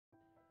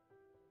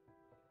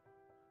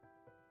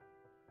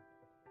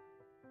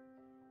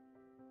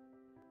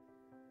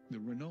The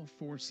Renault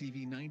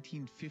 4CV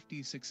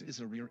 1956 is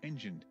a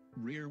rear-engined,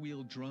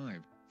 rear-wheel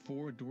drive,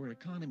 four-door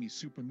economy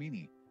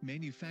supermini,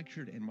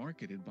 manufactured and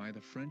marketed by the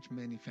French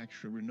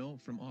manufacturer Renault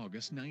from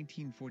August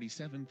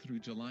 1947 through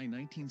July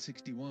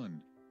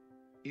 1961.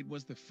 It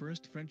was the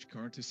first French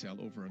car to sell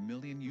over 1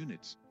 million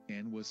units,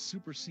 and was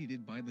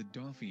superseded by the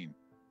Dauphine.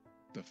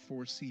 The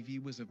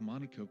 4CV was of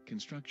monocoque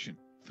construction,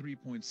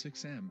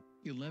 3.6 m,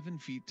 11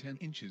 feet 10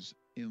 inches,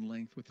 in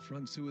length with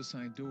front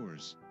suicide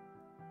doors.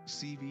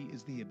 CV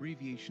is the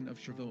abbreviation of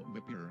chevaux,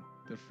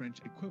 the French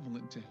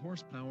equivalent to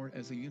horsepower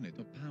as a unit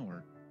of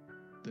power.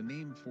 The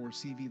name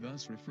 4CV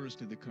thus refers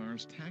to the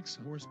car's tax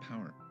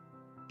horsepower.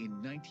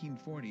 In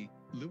 1940,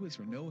 Louis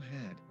Renault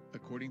had,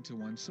 according to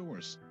one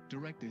source,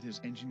 directed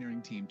his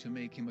engineering team to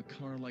make him a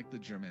car like the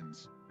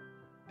Germans.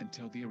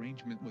 Until the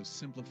arrangement was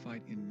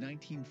simplified in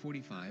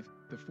 1945,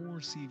 the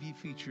 4CV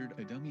featured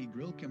a dummy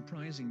grille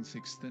comprising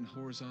 6 thin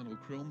horizontal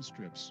chrome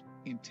strips,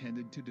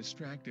 intended to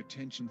distract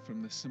attention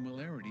from the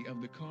similarity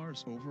of the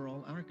car's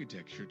overall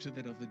architecture to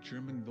that of the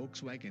German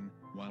Volkswagen,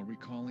 while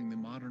recalling the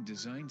modern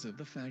designs of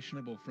the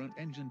fashionable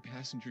front-engine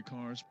passenger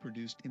cars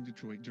produced in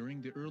Detroit during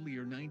the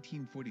earlier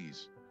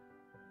 1940s.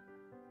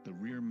 The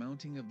rear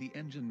mounting of the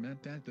engine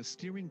meant that the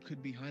steering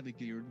could be highly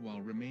geared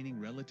while remaining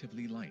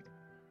relatively light.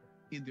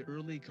 In the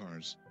early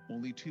cars,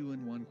 only 2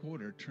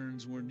 1/4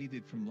 turns were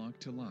needed from lock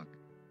to lock.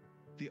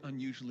 The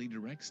unusually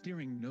direct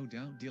steering no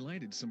doubt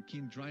delighted some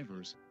keen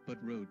drivers,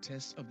 but road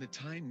tests of the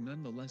time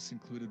nonetheless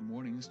included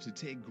warnings to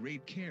take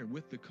great care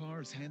with the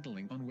car's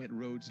handling on wet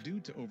roads due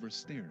to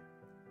oversteer.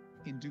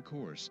 In due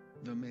course,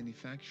 the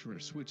manufacturer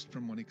switched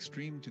from one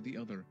extreme to the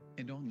other,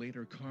 and on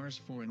later cars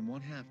 4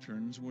 1/2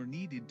 turns were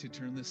needed to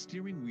turn the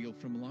steering wheel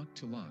from lock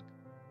to lock.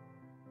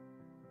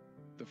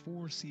 The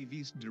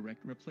 4CV's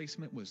direct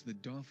replacement was the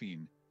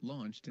Dauphine,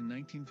 launched in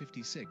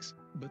 1956,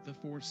 but the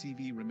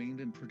 4CV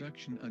remained in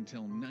production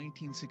until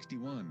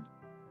 1961.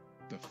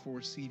 The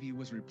 4CV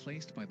was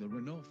replaced by the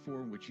Renault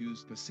 4, which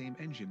used the same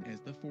engine as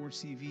the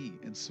 4CV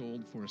and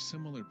sold for a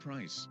similar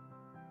price.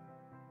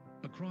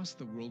 Across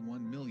the world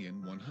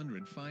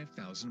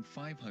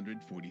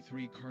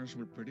 1,105,543 cars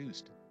were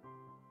produced.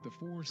 The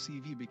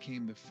 4CV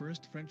became the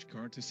first French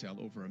car to sell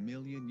over 1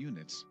 million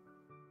units.